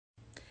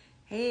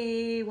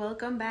Hey,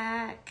 welcome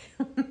back.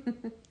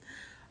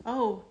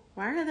 Oh,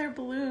 why are there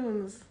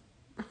balloons?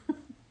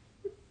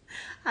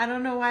 I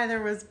don't know why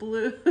there was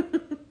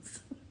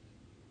balloons.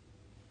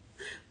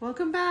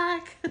 Welcome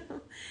back.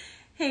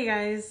 Hey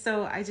guys,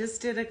 so I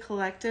just did a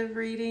collective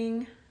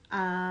reading.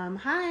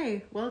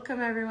 Hi,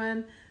 welcome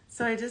everyone.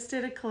 So I just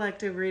did a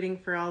collective reading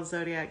for all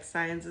zodiac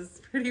signs.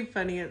 It's pretty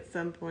funny at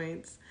some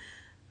points.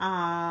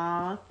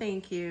 Aw,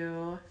 thank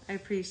you. I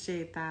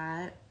appreciate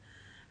that.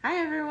 Hi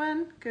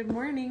everyone, good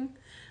morning.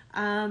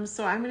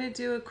 So I'm going to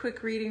do a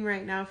quick reading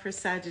right now for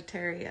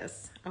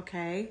Sagittarius,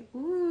 okay?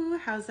 Ooh,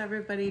 how's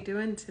everybody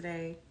doing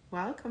today?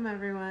 Welcome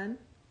everyone.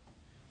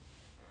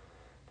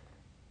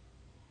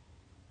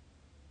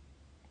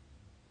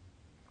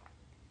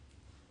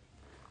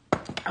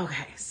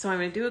 Okay, so I'm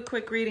going to do a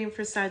quick reading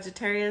for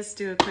Sagittarius,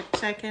 do a quick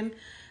check-in.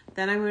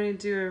 Then I'm going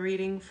to do a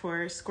reading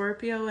for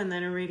Scorpio and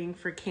then a reading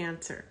for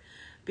Cancer.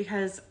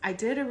 Because I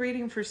did a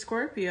reading for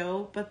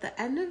Scorpio, but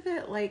the end of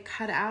it like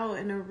cut out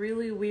in a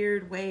really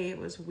weird way. It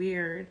was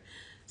weird.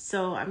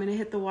 So I'm going to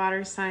hit the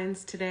water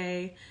signs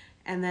today,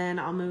 and then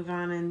I'll move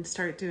on and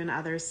start doing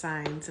other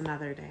signs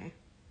another day.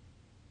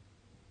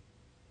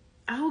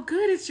 Oh,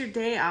 good. It's your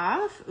day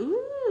off.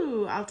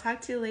 Ooh, I'll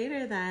talk to you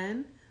later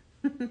then.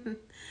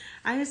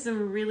 I have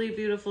some really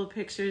beautiful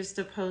pictures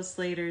to post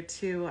later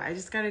too. I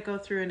just got to go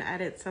through and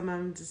edit some of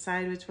them,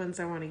 decide which ones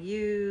I want to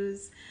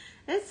use.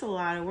 It's a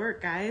lot of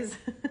work, guys.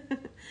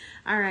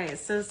 All right,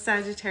 so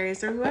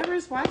Sagittarius, or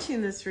whoever's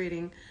watching this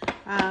reading,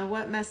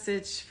 what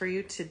message for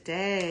you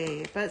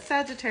today? But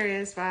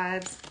Sagittarius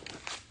vibes.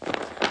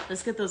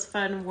 Let's get those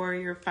fun,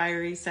 warrior,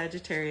 fiery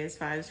Sagittarius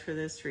vibes for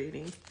this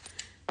reading.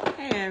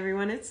 Hey,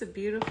 everyone, it's a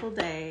beautiful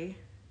day.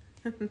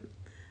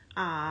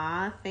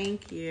 Aw,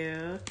 thank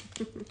you.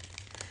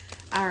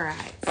 All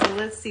right, so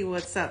let's see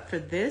what's up for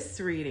this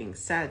reading.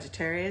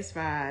 Sagittarius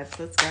vibes,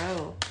 let's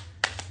go.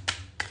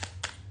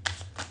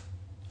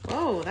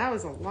 Whoa, that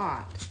was a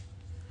lot.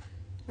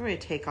 I'm going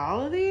to take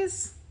all of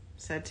these?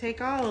 Said take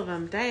all of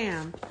them.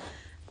 Damn.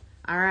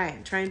 All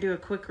right, try and do a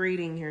quick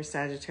reading here,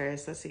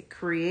 Sagittarius. Let's see.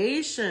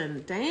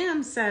 Creation.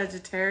 Damn,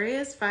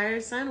 Sagittarius.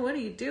 Fire sign, what are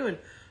you doing?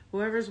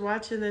 Whoever's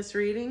watching this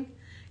reading.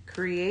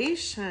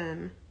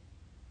 Creation.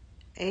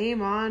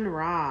 Amon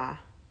Ra.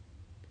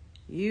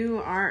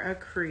 You are a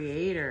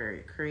creator.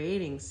 You're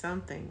creating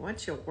something.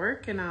 What you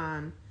working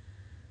on?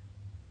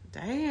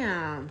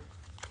 Damn.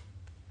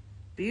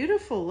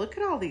 Beautiful. Look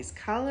at all these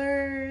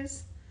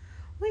colors.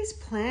 All these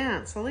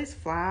plants. All these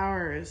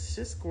flowers.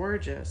 Just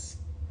gorgeous.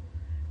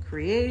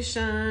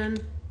 Creation.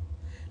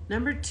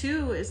 Number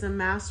 2 is the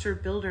master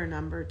builder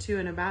number 2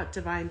 and about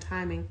divine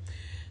timing.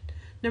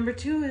 Number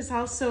 2 is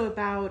also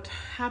about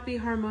happy,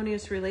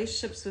 harmonious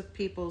relationships with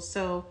people.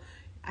 So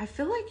I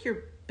feel like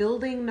you're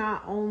building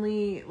not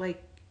only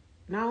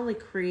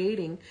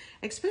creating,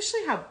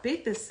 especially how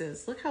big this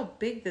is. Look how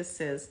big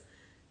this is.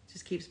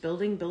 Just keeps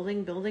building,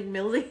 building, building,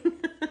 building.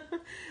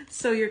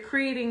 So you're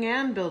creating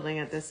and building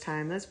at this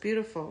time. That's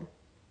beautiful.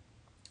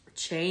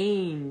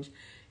 Change.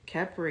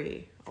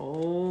 Kepri.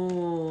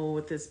 Oh,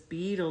 with this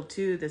beetle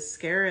too, this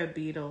scarab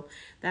beetle.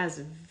 That's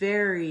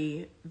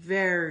very,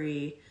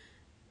 very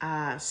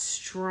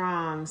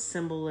strong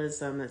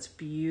symbolism. That's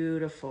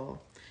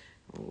beautiful.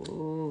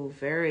 Oh,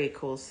 very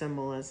cool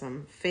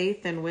symbolism.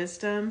 Faith and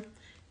wisdom.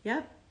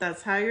 Yep,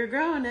 that's how you're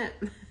growing it.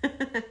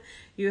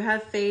 You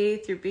have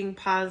faith, you're being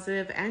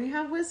positive, and you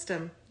have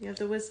wisdom. You have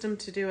the wisdom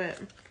to do it.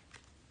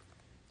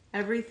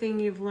 Everything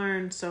you've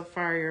learned so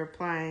far, you're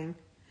applying.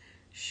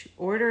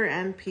 Order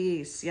and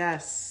peace.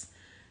 Yes.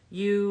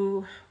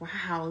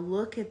 Wow,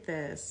 look at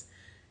this.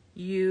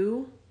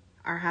 You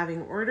are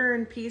having order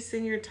and peace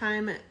in your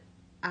time,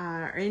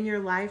 in your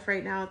life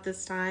right now at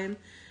this time.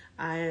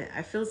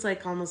 I feels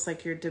like almost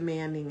like you're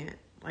demanding it.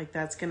 Like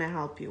that's going to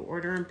help you.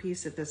 Order and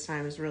peace at this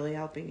time is really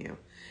helping you.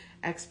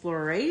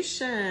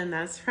 Exploration.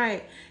 That's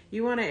right.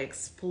 You want to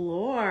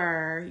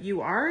explore.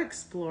 You are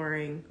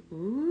exploring.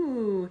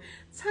 Ooh,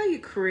 that's how you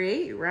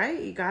create,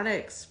 right? You got to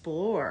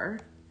explore.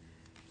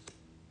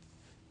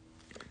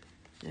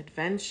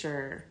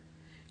 Adventure.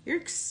 You're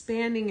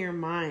expanding your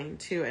mind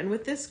too. And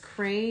with this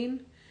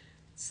crane,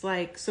 it's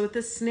like, so with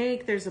the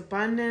snake, there's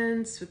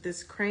abundance. With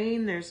this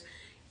crane, there's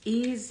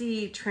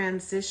easy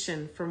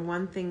transition from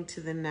one thing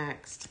to the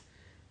next.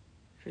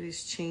 For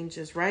these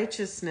changes.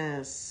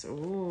 Righteousness.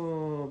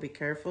 Oh, be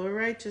careful of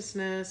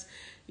righteousness.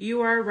 You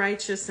are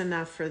righteous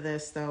enough for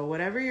this, though.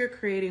 Whatever you're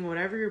creating,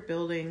 whatever you're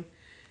building.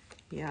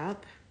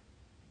 Yep.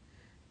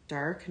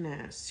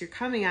 Darkness. You're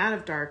coming out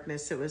of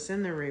darkness. It was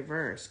in the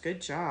reverse. Good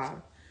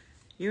job.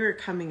 You're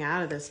coming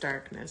out of this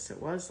darkness.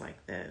 It was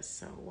like this.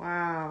 So,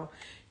 wow.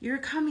 You're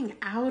coming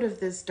out of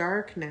this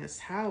darkness.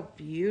 How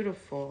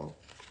beautiful.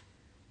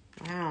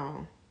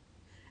 Wow.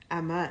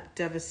 Amat.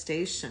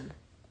 Devastation.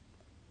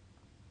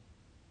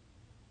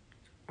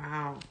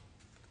 Wow.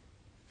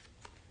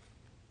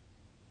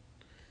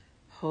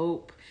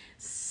 Hope.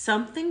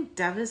 Something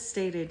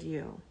devastated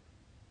you.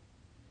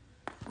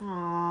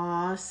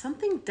 Aw,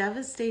 something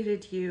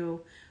devastated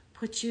you.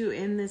 Put you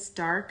in this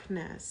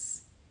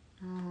darkness.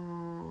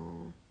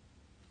 Oh.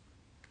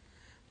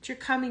 But you're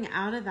coming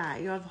out of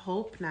that. You have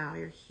hope now.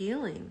 You're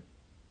healing.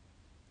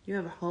 You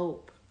have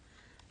hope.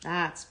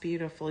 That's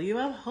beautiful. You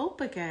have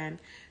hope again.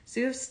 So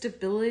you have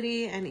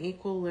stability and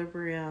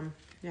equilibrium.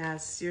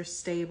 Yes, you're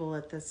stable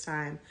at this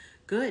time.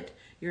 Good.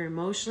 You're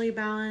emotionally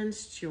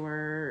balanced.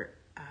 I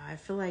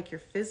feel like you're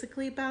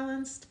physically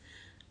balanced.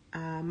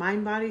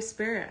 Mind, body,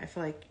 spirit. I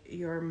feel like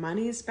your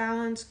money's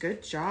balanced.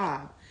 Good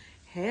job.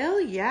 Hell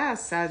yeah,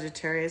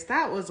 Sagittarius.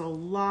 That was a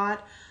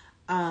lot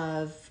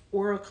of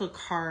oracle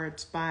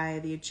cards by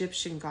the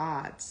Egyptian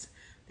gods.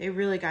 They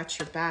really got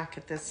your back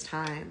at this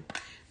time.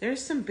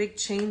 There's some big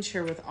change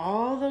here with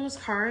all those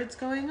cards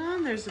going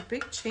on. There's a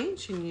big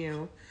change in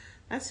you.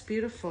 That's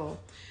beautiful.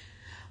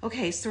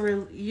 Okay, so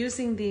we're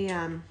using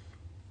the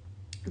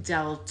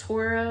Del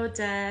Toro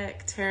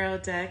deck, tarot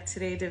deck,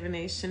 today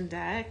divination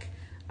deck.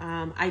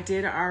 I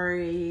did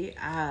already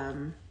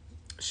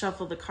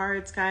shuffle the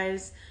cards,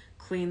 guys,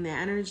 clean the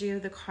energy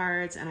of the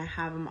cards, and I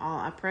have them all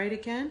upright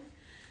again.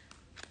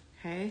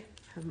 Okay,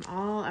 have them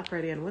all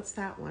upright again. What's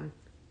that one?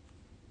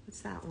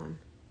 What's that one?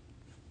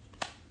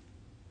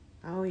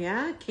 Oh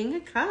yeah, King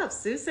of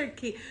Cups. Is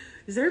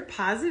there a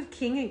positive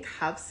King of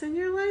Cups in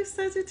your life,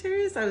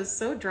 Sagittarius? I was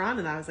so drawn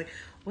to that. I was like,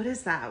 what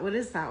is that? What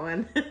is that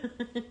one?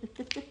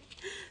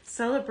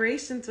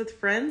 Celebrations with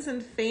friends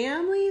and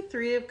family.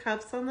 3 of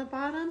Cups on the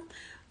bottom.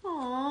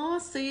 Aw,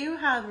 so you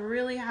have a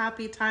really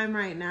happy time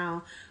right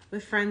now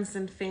with friends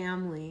and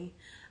family.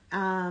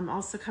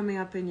 Also coming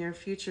up in your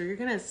future, you're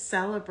going to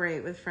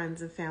celebrate with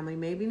friends and family.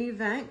 Maybe an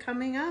event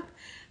coming up.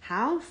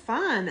 How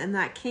fun. And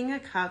that King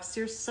of Cups,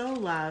 you're so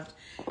loved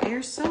and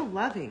you're so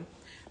loving.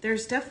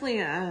 There's definitely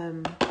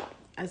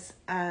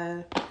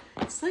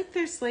it's like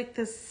there's like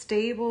this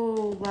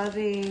stable,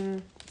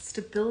 loving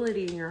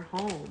stability in your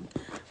home.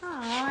 Oh,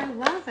 I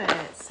love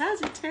it.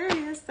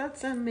 Sagittarius,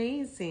 that's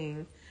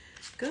amazing.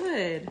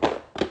 Good.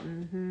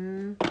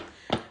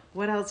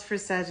 What else for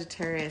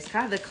Sagittarius?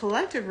 God, the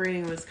collective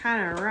reading was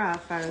kind of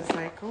rough. I was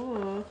like,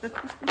 oh.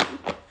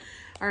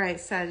 All right,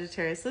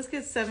 Sagittarius. Let's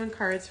get 7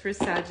 cards for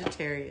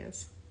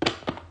Sagittarius.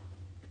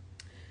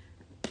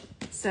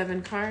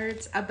 7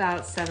 cards.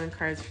 About 7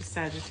 cards for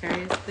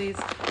Sagittarius, please.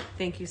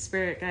 Thank you,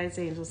 spirit guides,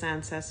 angels,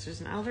 ancestors,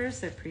 and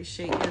elders. I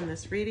appreciate you in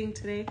this reading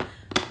today.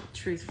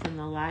 Truth from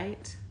the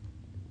light.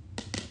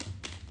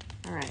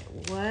 All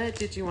right, what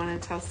did you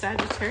want to tell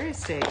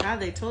Sagittarius today? God,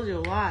 they told you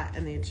a lot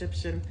in the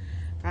Egyptian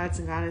gods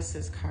and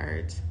goddesses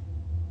card.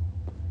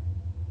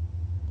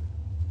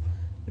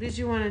 What did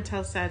you want to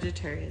tell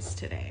Sagittarius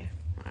today?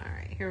 All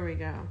right, here we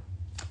go.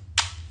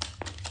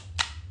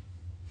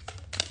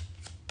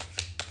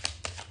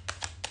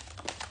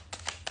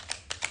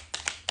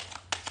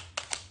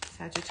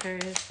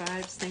 Sagittarius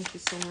vibes, thank you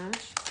so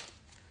much.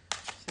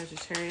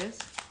 Sagittarius.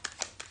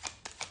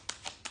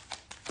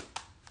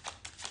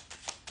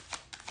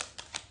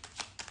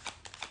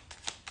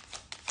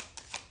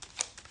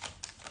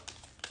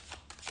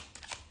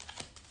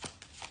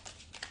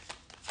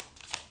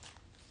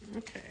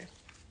 Okay.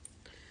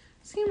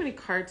 See how many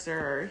cards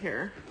there are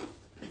here.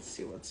 Let's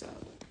see what's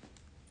up.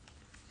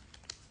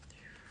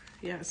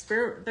 Yeah,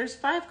 Spirit. There's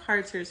 5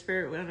 cards here.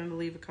 Spirit wanted to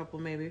leave a couple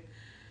maybe.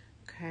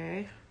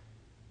 Okay.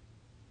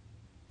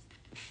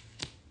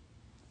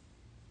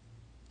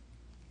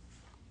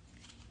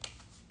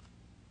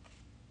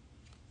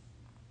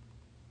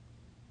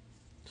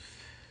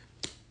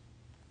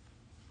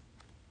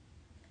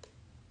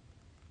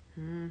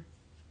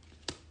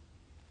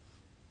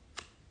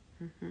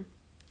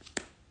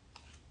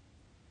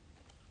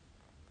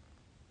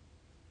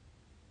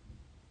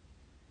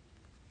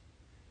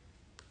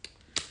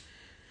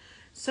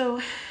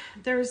 So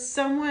there's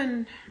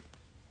someone.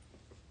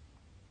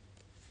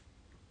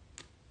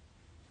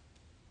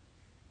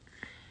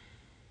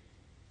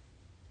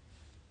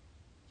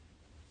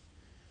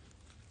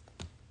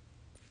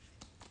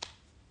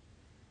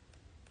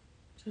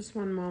 Just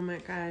one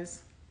moment,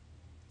 guys.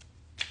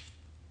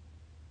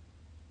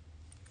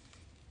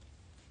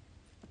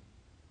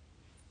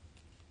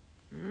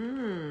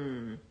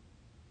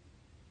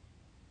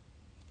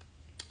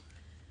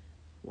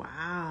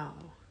 Wow.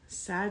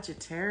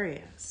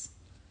 Sagittarius.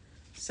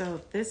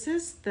 So this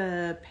is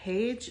the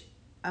Page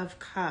of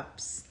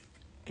Cups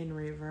in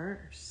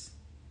reverse.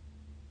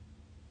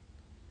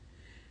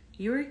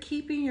 You are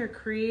keeping your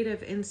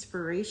creative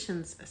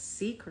inspirations a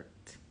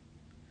secret.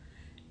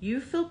 You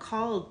feel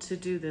called to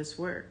do this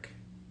work,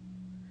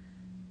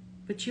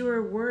 but you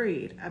are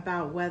worried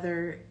about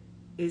whether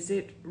is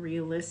it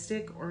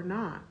realistic or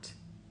not.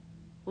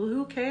 Well,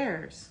 who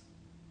cares?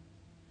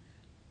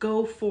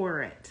 Go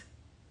for it.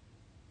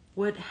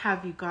 What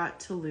have you got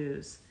to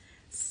lose?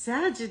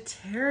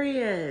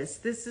 Sagittarius,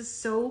 this is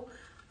so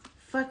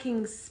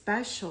fucking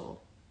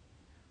special.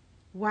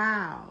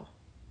 Wow.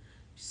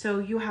 So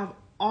you have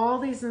all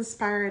these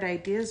inspired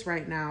ideas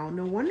right now.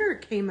 No wonder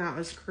it came out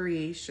as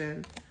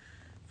creation.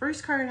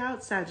 First card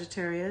out,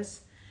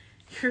 Sagittarius.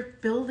 You're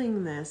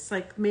building this.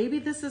 Like maybe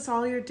this is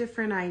all your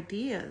different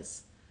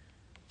ideas.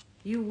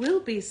 You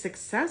will be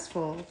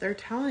successful. They're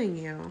telling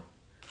you.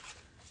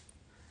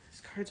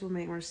 These cards will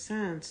make more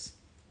sense.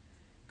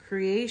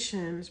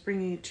 creation is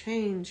bringing you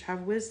change.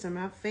 Have wisdom,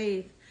 have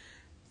faith.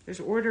 There's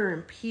order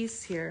and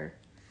peace here.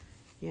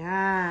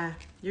 Yeah,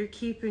 you're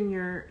keeping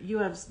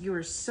you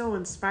are so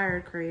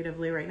inspired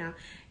creatively right now,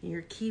 and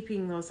you're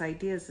keeping those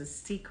ideas a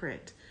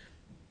secret.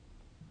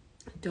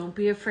 Don't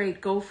be afraid.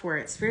 Go for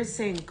it. Spirit's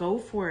saying go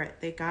for it.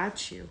 They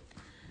got you.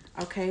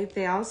 Okay?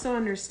 They also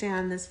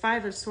understand this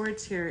Five of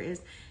Swords here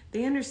is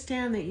they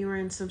understand that you were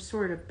in some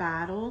sort of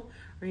battle,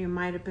 or you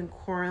might have been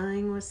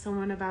quarreling with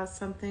someone about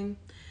something.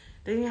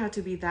 Doesn't have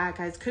to be that,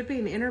 guys. Could be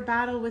an inner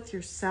battle with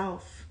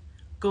yourself.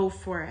 Go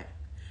for it.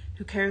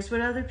 Who cares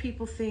what other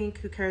people think?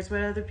 Who cares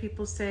what other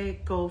people say?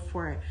 Go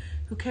for it.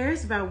 Who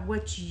cares about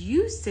what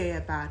you say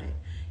about it?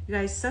 You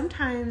guys,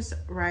 sometimes,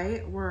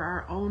 right, we're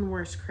our own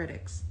worst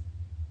critics.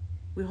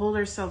 We hold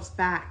ourselves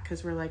back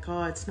because we're like,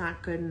 oh, it's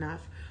not good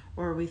enough.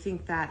 Or we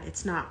think that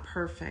it's not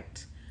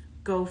perfect.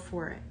 Go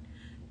for it.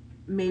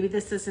 Maybe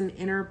this is an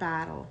inner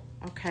battle,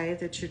 okay,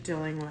 that you're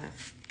dealing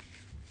with.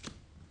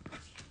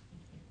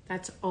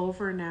 That's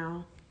over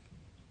now.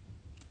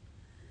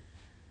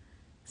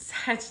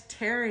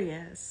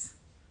 Sagittarius.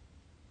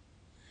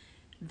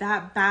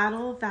 That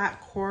battle,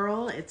 that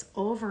quarrel, it's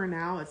over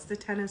now. It's the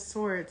Ten of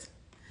Swords.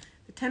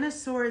 The Ten of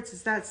Swords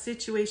is that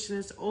situation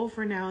is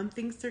over now and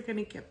things are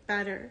going to get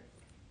better.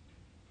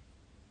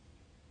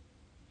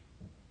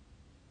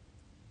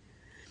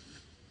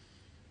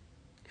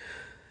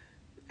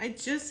 I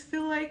just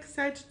feel like,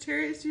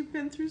 Sagittarius, you've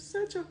been through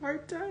such a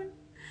hard time.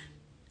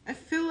 I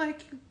feel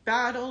like you've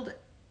battled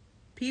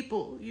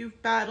people.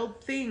 You've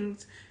battled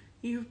things.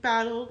 You've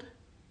battled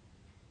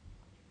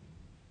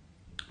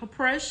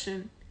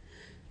oppression.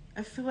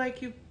 I feel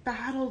like you've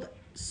battled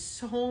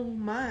so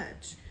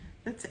much.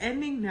 That's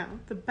ending now.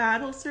 The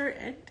battles are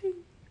ending.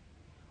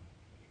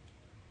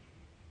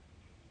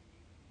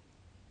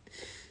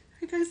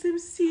 I guess I'm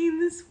seeing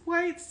this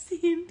white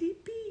sandy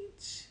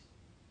beach.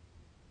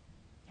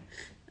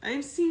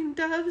 I'm seeing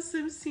doves.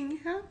 I'm seeing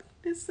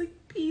happiness,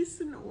 like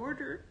peace and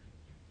order.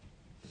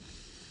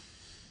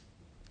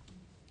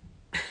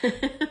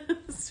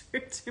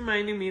 Spirit's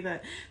reminding me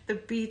that the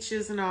beach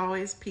isn't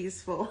always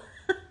peaceful.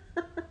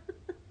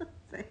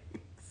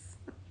 Thanks.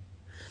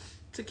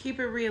 So keep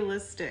it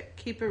realistic.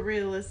 Keep it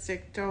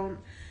realistic. Don't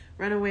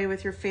run away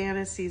with your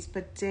fantasies.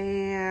 But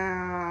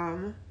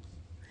damn,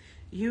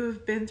 you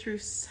have been through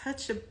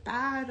such a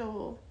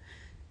battle.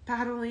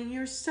 Battling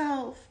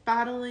yourself,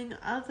 battling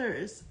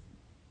others,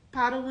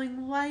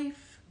 battling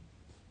life.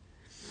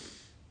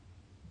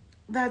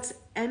 That's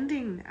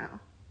ending now.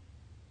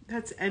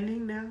 That's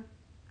ending now.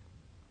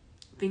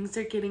 Things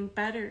are getting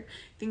better.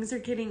 Things are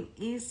getting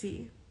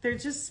easy. They're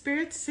just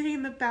spirits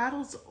saying the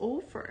battle's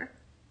over.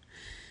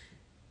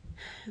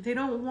 They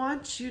don't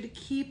want you to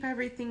keep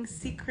everything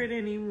secret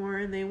anymore,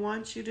 and they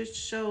want you to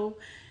show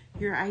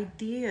your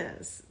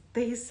ideas.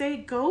 They say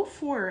go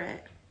for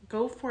it.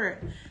 Go for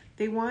it.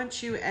 They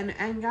want you,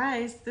 and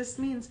guys, this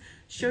means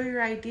show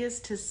your ideas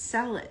to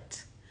sell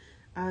it.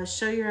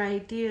 Show your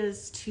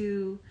ideas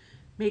to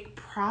make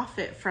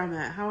profit from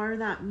it, however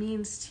that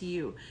means to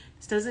you.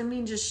 This doesn't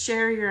mean just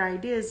share your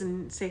ideas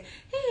and say,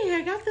 hey,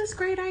 I got this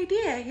great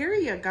idea, here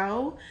you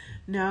go.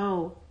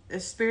 No, the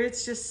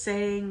Spirit's just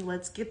saying,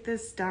 let's get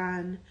this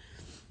done.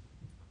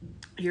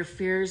 Your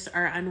fears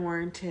are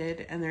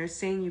unwarranted, and they're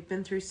saying you've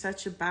been through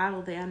such a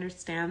battle. They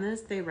understand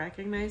this, they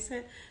recognize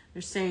it.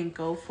 They're saying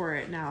go for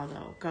it now,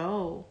 though.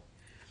 Go.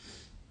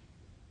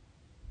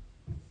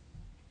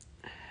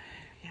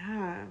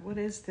 Yeah, what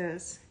is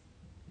this?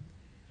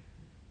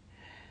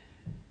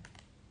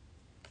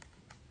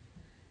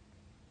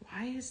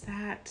 Why is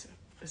that?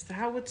 Is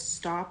that what's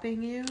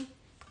stopping you?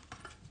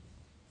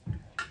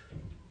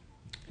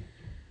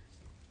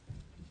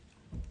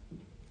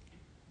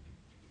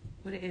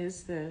 What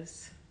is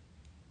this?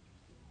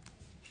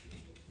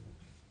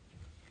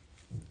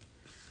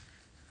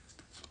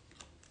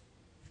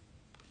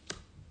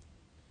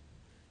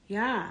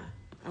 Yeah,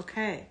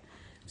 okay.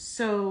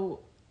 So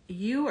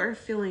you are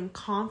feeling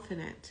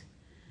confident.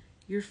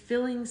 You're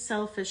feeling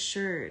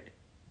self-assured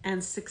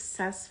and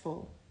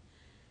successful.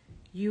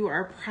 You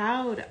are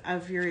proud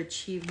of your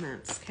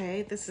achievements,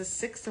 okay? This is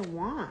Six of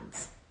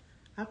Wands,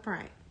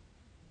 upright.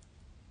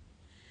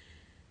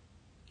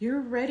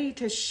 You're ready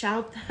to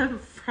shout them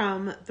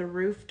from the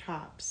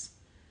rooftops.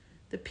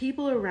 The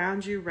people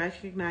around you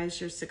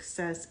recognize your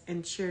success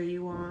and cheer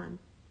you on.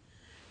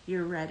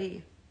 You're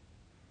ready.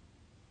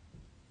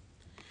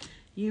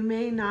 You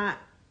may not...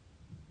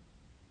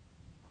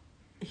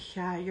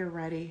 Yeah, you're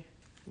ready.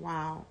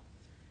 Wow.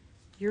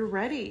 You're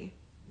ready.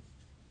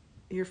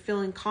 You're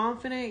feeling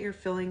confident. You're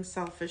feeling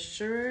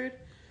self-assured.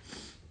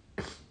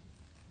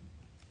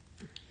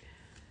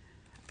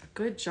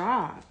 Good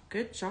job.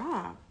 Good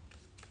job.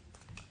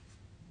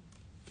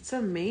 It's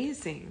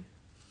amazing.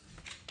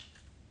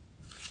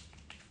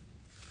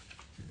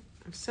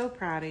 I'm so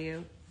proud of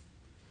you.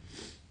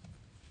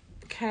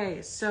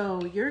 Okay,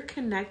 so you're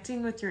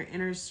connecting with your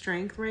inner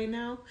strength right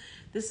now.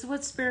 This is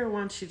what Spirit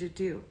wants you to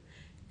do.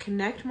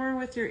 Connect more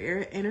with your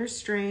inner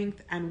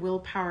strength and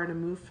willpower to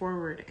move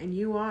forward. And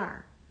you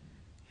are.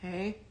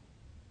 Okay?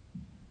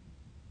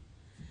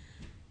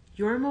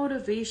 Your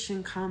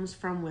motivation comes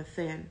from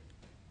within,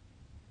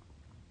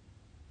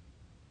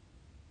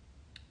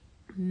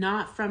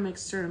 not from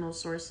external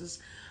sources.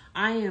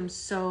 I am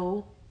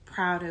so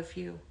proud of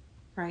you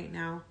right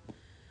now.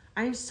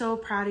 I am so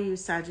proud of you,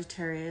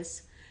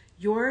 Sagittarius.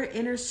 Your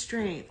inner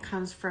strength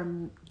comes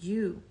from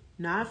you,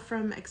 not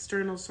from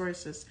external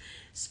sources.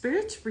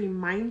 Spirit's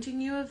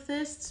reminding you of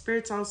this.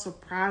 Spirit's also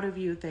proud of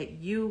you that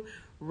you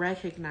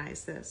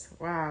recognize this.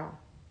 Wow.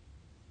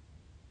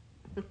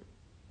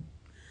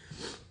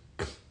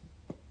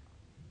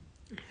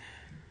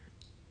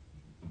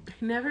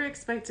 I never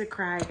expect to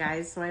cry,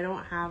 guys, so I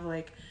don't have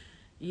like,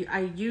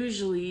 I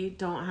usually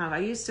don't have, I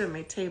used to at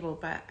my table,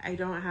 but I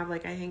don't have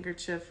like a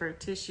handkerchief or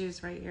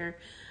tissues right here.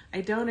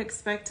 I don't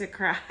expect to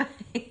cry.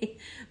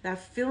 That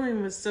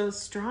feeling was so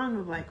strong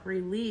of like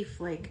relief.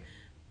 Like,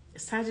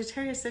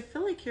 Sagittarius, I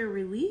feel like you're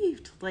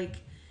relieved. Like,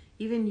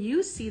 even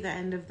you see the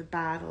end of the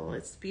battle.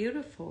 It's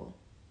beautiful.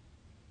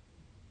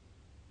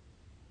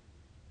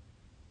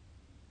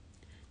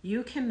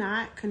 You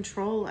cannot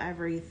control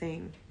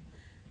everything.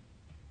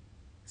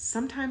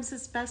 Sometimes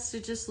it's best to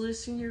just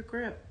loosen your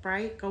grip,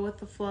 right? Go with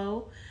the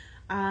flow.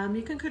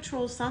 You can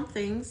control some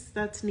things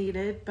that's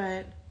needed,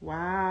 but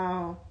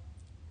wow.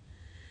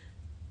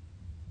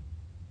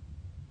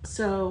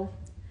 So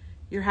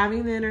you're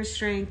having the inner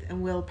strength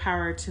and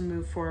willpower to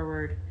move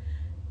forward.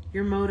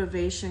 Your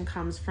motivation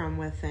comes from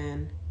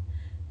within,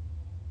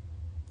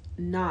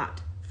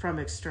 not from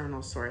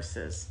external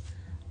sources.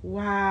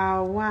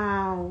 Wow,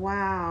 wow,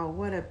 wow.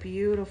 What a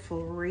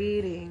beautiful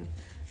reading.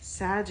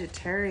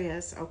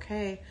 Sagittarius.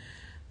 Okay.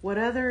 What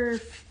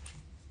other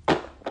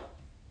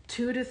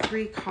 2 to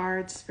 3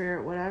 cards,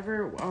 Spirit,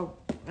 whatever. Oh,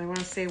 I want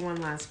to say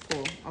one last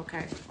pull.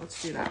 Okay, let's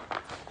do that.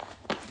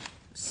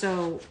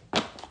 So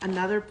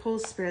another pull,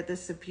 Spirit.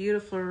 This is a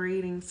beautiful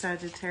reading,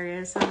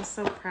 Sagittarius. I'm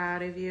so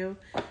proud of you.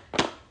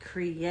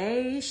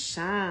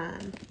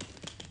 Creation.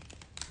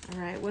 All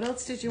right, what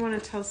else did you want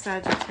to tell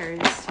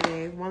Sagittarius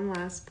today? One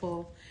last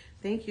pull.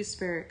 Thank you,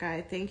 Spirit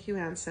Guide. Thank you,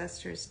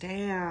 Ancestors.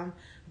 Damn, I'm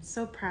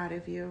so proud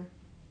of you.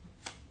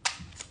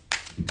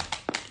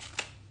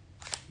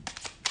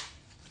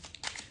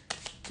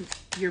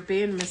 You're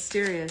being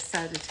mysterious,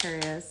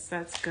 Sagittarius.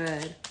 That's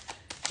good.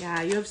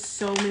 Yeah, you have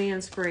so many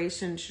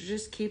inspirations. You're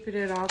just keeping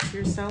it all to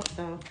yourself,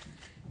 though.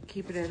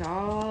 Keeping it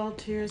all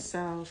to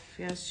yourself.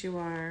 Yes, you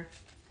are.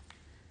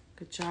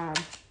 Good job.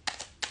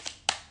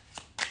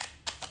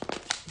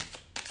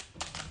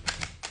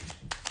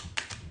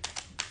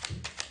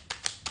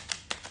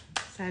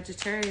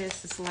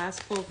 Sagittarius is the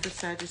last pull for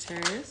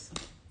Sagittarius.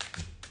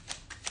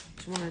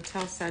 What do you want to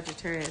tell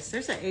Sagittarius?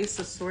 There's an Ace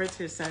of Swords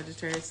here,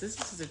 Sagittarius. This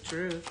is the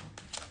truth.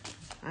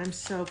 I'm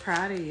so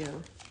proud of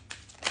you.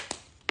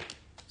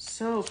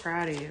 So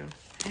proud of you.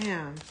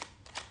 Damn.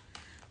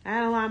 I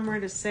had a lot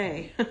more to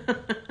say.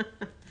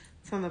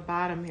 It's on the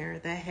bottom here.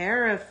 The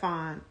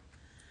Hierophant.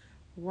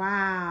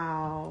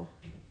 Wow.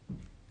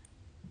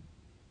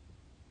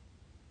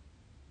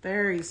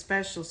 Very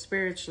special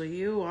spiritually.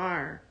 You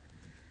are.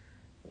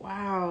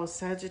 Wow,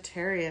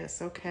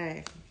 Sagittarius.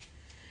 Okay.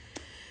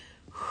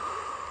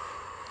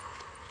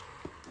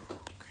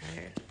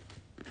 Okay.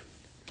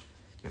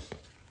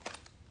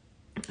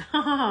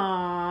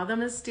 Oh, the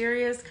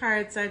mysterious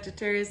card,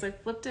 Sagittarius. I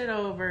flipped it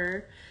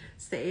over.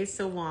 It's the Ace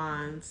of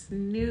Wands.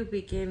 New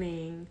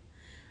beginning.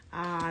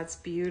 Ah, it's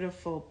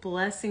beautiful.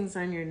 Blessings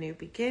on your new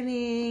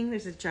beginning.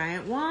 There's a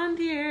giant wand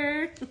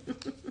here.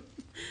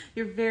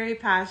 You're very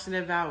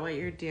passionate about what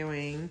you're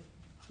doing.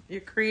 You're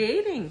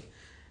creating.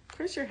 Of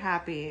course you're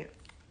happy.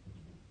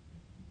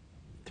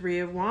 3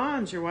 of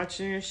Wands. You're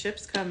watching your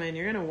ships come in.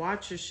 You're going to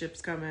watch your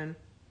ships come in.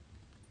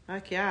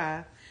 Heck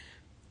yeah.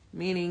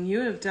 Meaning you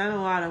have done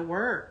a lot of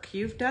work.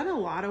 You've done a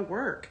lot of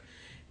work.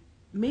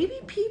 Maybe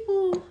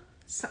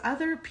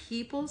other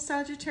people,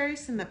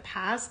 Sagittarius, in the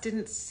past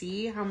didn't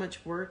see how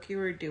much work you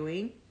were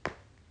doing.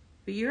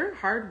 But you're a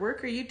hard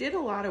worker. You did a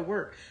lot of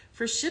work.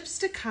 For ships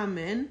to come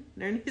in,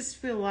 there needs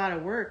to be a lot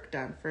of work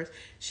done first.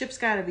 Ships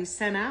got to be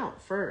sent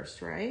out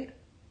first, right?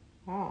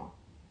 Oh.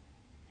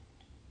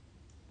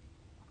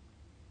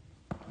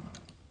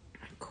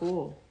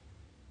 Cool.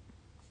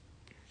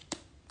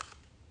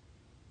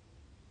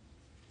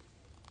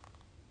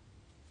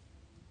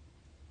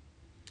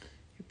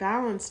 You're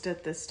balanced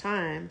at this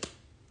time.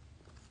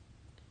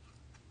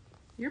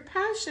 You're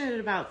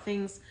passionate about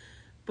things,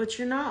 but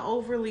you're not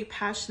overly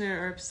passionate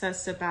or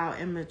obsessed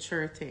about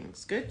immature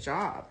things. Good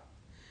job.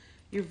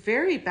 You're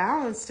very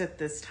balanced at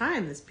this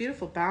time. This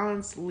beautiful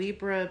balance,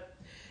 Libra,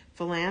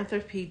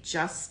 philanthropy,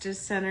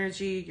 justice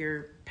energy.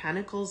 Your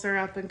pentacles are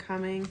up and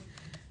coming.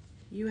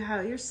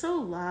 You're so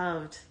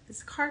loved.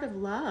 It's a card of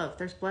love.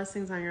 There's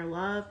blessings on your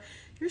love.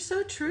 You're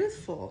so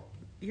truthful.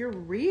 You're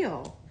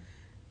real.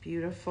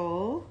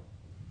 Beautiful.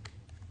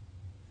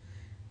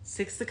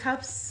 6 of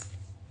Cups.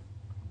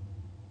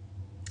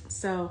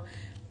 So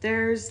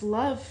there's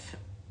love.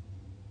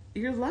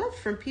 Your love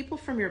from people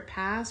from your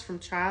past, from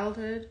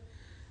childhood.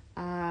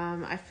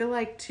 I feel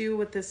like too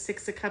with the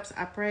 6 of Cups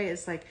upright,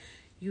 it's like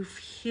you've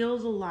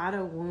healed a lot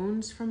of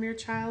wounds from your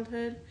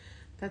childhood.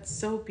 That's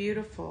so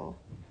beautiful.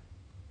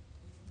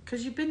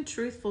 Because you've been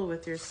truthful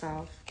with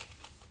yourself.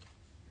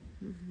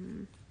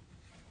 Mm-hmm.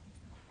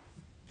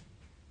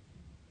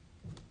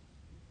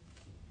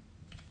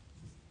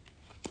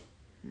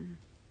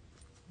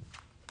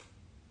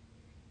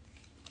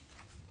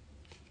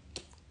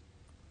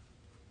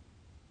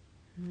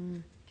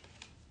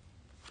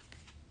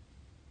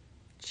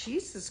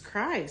 Jesus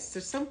Christ.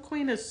 There's some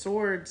Queen of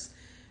Swords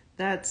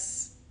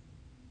that's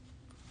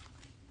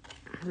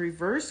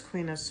reverse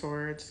Queen of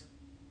Swords.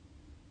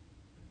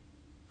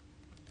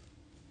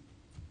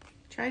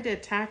 Tried to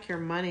attack your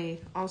money.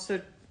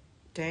 Also,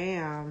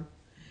 damn.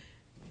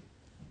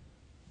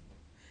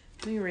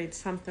 Let me read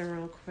something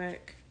real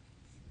quick.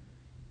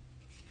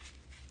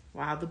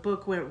 Wow, the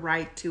book went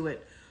right to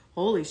it.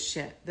 Holy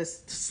shit.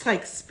 This is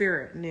like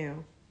spirit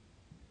knew.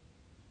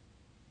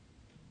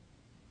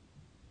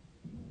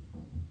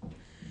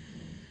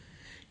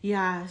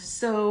 Yeah,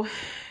 so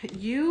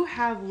you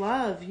have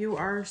love. You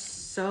are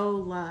so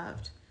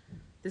loved.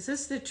 This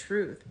is the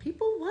truth.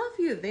 People love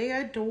you. They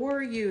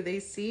adore you. They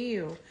see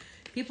you.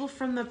 People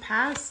from the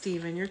past,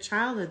 even your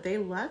childhood, they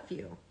love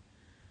you.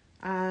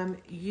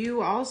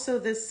 You also,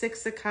 this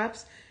Six of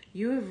Cups,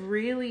 you have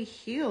really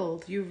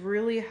healed. You've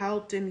really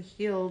helped and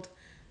healed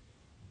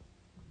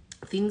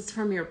things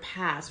from your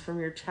past, from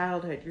your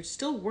childhood. You're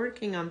still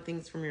working on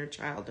things from your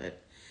childhood.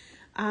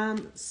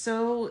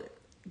 So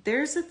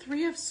there's a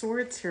Three of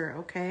Swords here,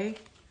 okay?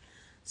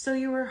 So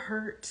you were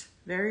hurt,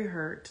 very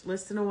hurt.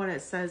 Listen to what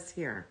it says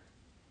here.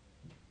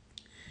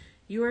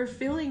 You are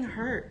feeling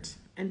hurt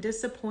and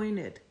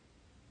disappointed,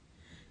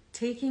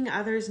 taking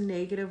others'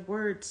 negative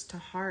words to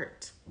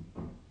heart.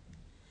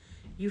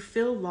 You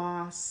feel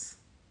loss,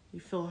 you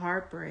feel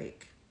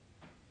heartbreak,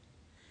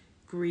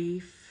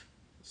 grief,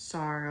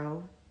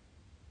 sorrow.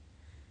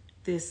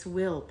 This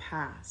will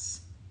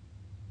pass.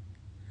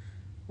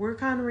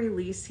 Work on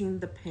releasing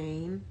the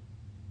pain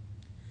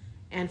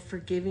and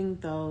forgiving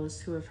those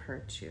who have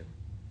hurt you.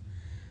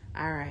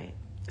 All right.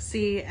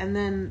 See, and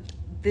then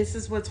this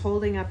is what's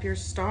holding up your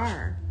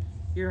star.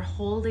 You're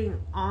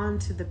holding on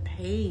to the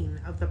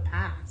pain of the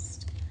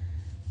past.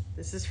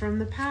 This is from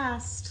the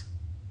past.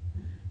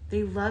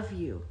 They love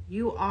you.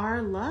 You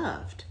are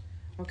loved.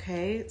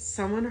 Okay?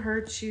 Someone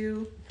hurt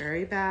you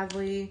very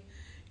badly.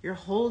 You're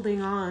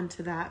holding on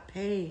to that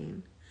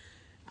pain.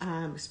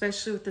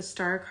 Especially with the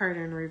Star card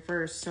in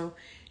reverse. So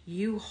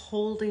you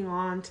holding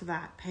on to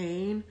that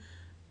pain,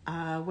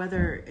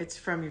 whether it's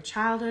from your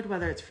childhood,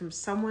 whether it's from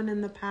someone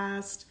in the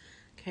past,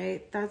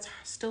 okay, that's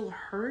still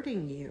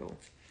hurting you.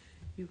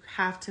 You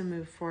have to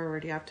move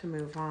forward. You have to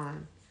move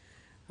on.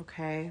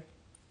 Okay?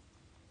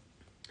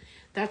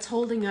 That's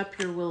holding up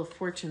your Wheel of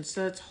Fortune.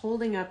 So it's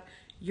holding up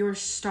your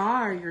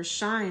star, your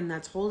shine.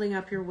 That's holding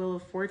up your Wheel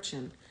of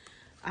Fortune.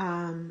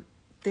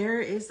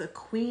 There is a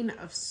Queen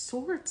of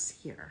Swords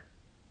here.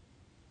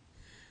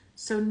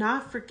 So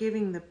not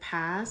forgiving the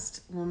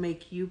past will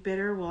make you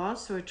bitter, will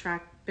also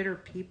attract bitter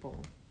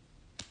people.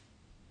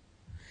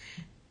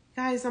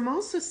 Guys, I'm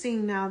also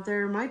seeing now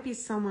there might be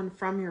someone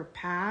from your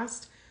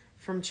past,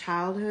 from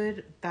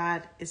childhood,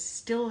 that is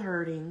still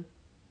hurting.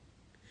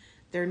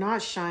 They're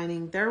not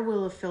shining. Their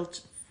Wheel of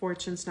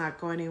Fortune's not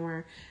going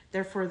anywhere.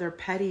 Therefore, they're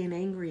petty and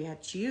angry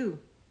at you.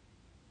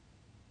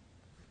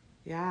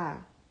 Yeah.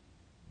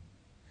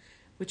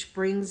 Which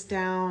brings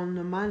down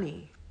the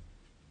money.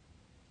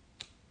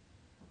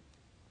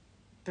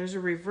 There's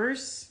a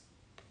reverse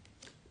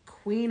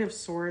Queen of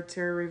Swords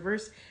here, a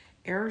reverse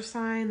air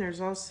sign. There's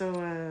also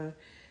a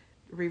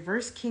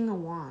reverse King of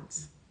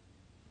Wands.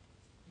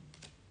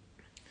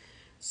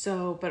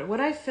 So, but what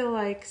I feel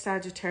like,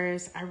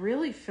 Sagittarius, I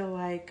really feel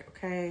like,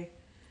 okay,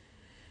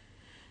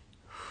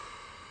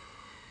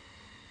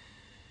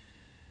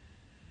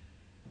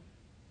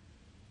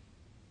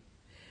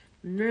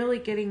 I'm really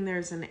getting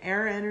there's an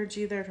air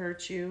energy that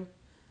hurts you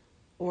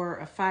or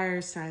a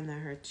fire sign that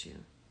hurts you,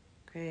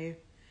 okay?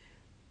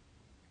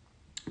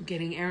 I'm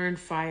getting air and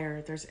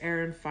fire. There's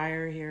air and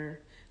fire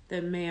here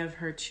that may have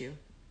hurt you.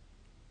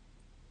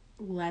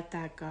 Let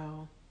that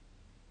go.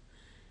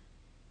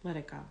 Let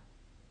it go.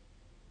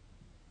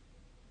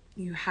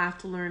 You have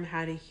to learn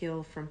how to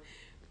heal from.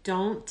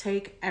 Don't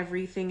take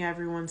everything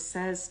everyone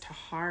says to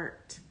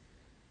heart.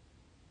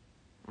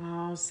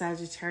 Oh,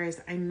 Sagittarius,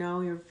 I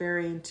know you're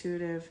very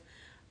intuitive.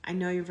 I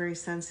know you're very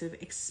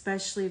sensitive,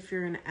 especially if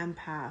you're an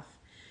empath,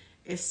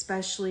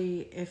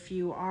 especially if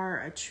you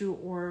are a true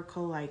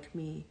oracle like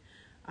me,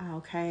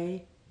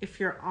 okay? If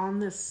you're on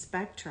the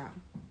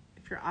spectrum,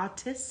 if you're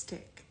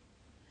autistic,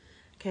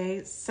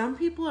 okay? Some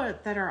people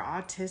that are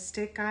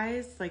autistic,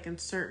 guys, like in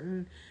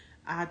certain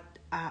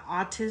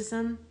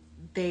autism,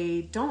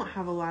 they don't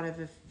have a lot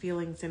of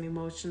feelings and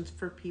emotions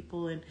for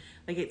people, and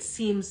like it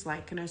seems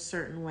like in a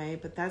certain way,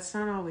 but that's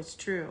not always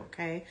true,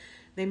 okay?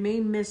 They may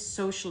miss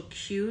social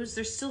cues.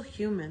 They're still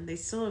human. They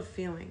still have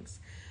feelings.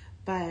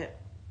 But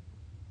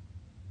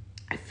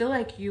I feel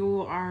like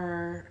you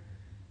are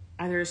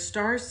either a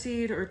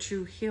starseed or a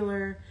true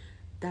healer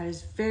that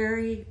is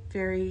very,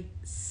 very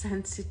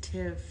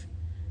sensitive.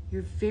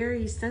 You're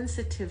very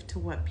sensitive to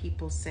what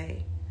people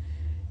say.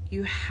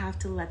 You have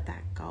to let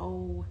that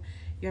go.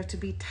 You have to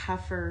be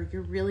tougher.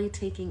 You're really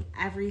taking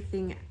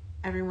everything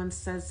everyone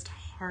says to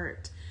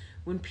heart.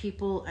 When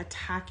people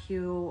attack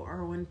you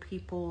or when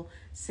people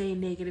say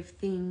negative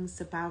things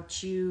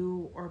about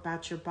you or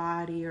about your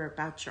body or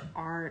about your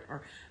art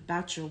or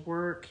about your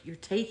work, you're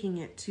taking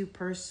it too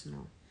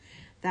personal.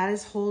 That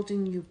is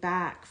holding you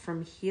back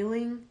from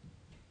healing.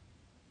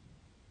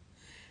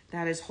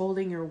 That is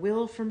holding your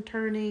will from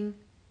turning.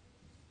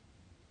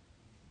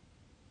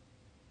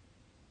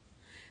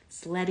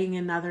 It's letting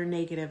in other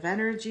negative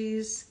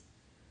energies.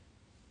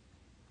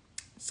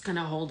 It's going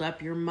to hold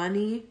up your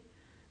money.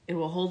 It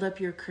will hold up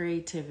your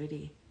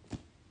creativity.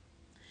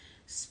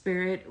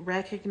 Spirit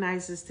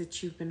recognizes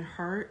that you've been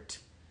hurt.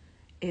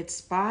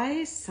 It's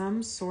by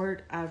some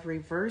sort of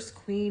reverse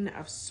Queen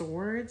of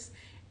Swords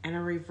and a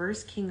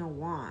reverse King of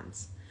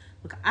Wands.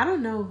 Look, I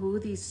don't know who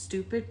these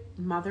stupid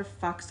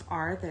motherfucks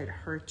are that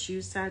hurt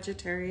you,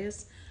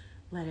 Sagittarius.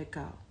 Let it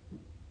go.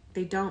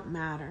 They don't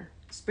matter.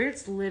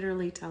 Spirit's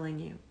literally telling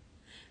you.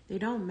 They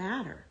don't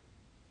matter.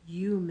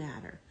 You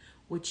matter.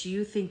 What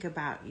you think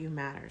about you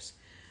matters.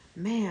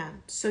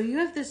 Man, so you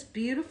have this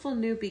beautiful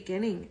new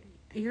beginning.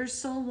 You're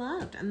so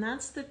loved, and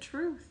that's the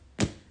truth.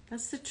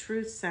 That's the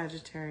truth,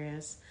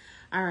 Sagittarius.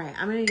 All right,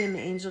 I'm going to get an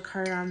angel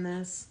card on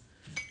this.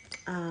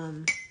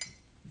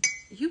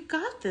 You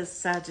got this,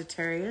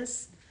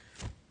 Sagittarius.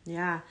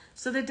 Yeah.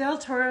 So the Del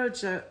Toro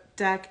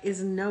deck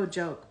is no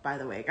joke, by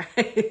the way,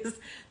 guys.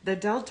 The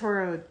Del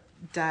Toro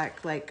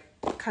deck, like,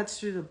 cuts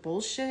through the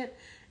bullshit.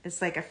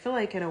 It's like, I feel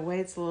like in a way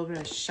it's a little bit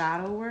of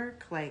shadow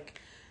work. Like,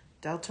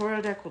 Del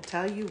Toro deck will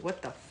tell you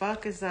what the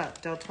fuck is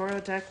up. Del Toro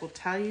deck will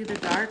tell you the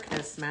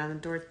darkness, man.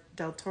 The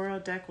Del Toro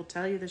deck will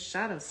tell you the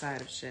shadow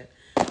side of shit.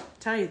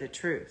 Tell you the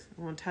truth.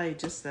 It won't tell you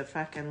just the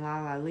fucking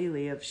la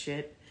lily of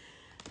shit.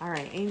 All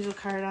right, angel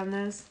card on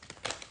this.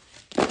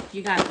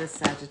 You got this,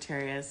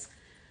 Sagittarius.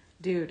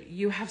 Dude,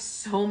 you have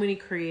so many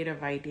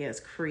creative ideas.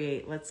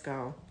 Create. Let's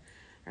go.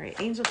 All right,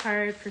 angel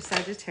card for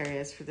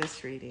Sagittarius for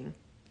this reading.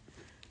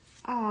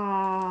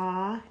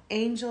 Aww,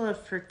 angel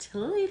of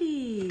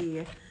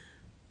fertility.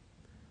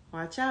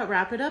 Watch out.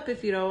 Wrap it up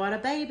if you don't want a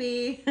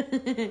baby.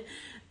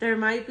 There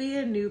might be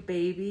a new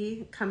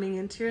baby coming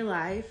into your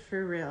life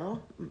for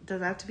real.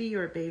 Doesn't have to be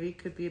your baby.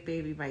 Could be a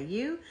baby by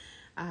you.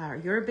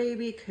 Your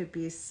baby could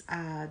be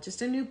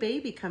just a new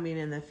baby coming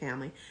in the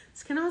family.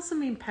 This can also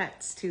mean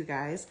pets too,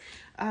 guys.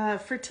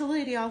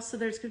 Fertility also,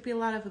 there's going to be a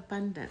lot of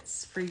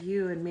abundance for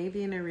you and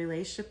maybe in a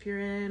relationship you're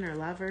in or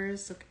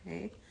lovers,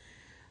 okay?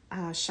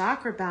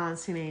 Chakra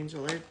balancing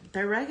angel.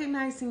 They're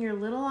recognizing you're a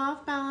little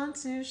off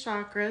balance in your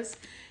chakras.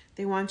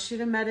 They want you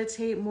to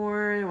meditate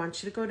more. They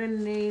want you to go to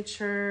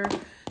nature.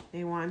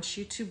 They want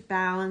you to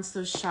balance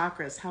those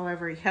chakras.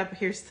 However, yep,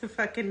 here's the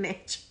fucking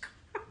nature card.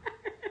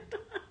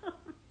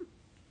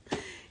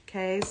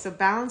 Okay, so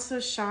balance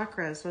those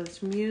chakras, whether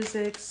it's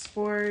music,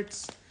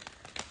 sports,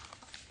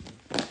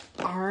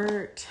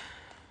 art,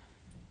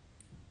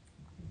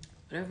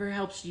 whatever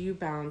helps you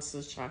balance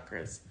those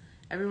chakras.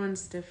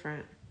 Everyone's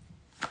different.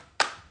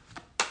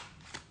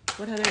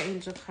 What other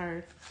angel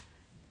card?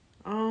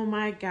 Oh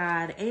my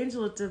God.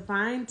 Angel of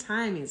divine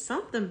timing.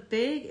 Something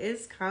big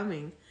is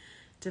coming.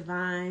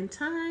 Divine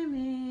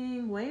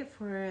timing. Wait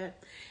for it.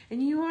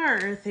 And you are,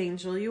 Earth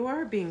Angel. You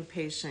are being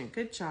patient.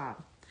 Good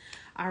job.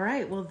 All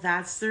right. Well,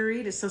 that's the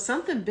read. So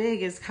something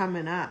big is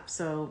coming up.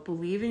 So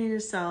believe in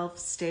yourself.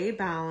 Stay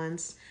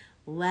balanced.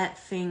 Let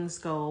things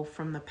go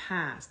from the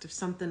past. If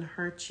something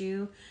hurt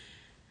you,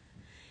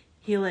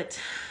 heal it.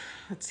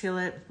 Let's heal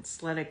it.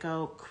 Let's let it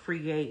go.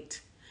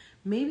 Create.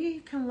 Maybe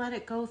you can let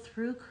it go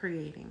through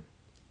creating.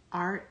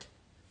 Art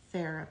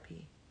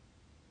therapy.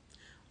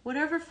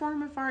 Whatever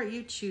form of art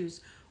you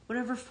choose,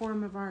 whatever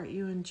form of art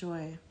you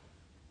enjoy.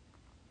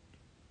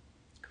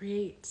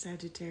 Great,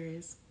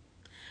 Sagittarius.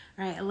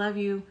 All right, I love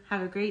you.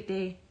 Have a great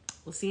day.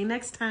 We'll see you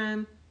next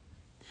time.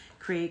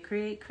 Create,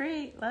 create,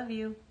 create. Love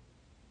you.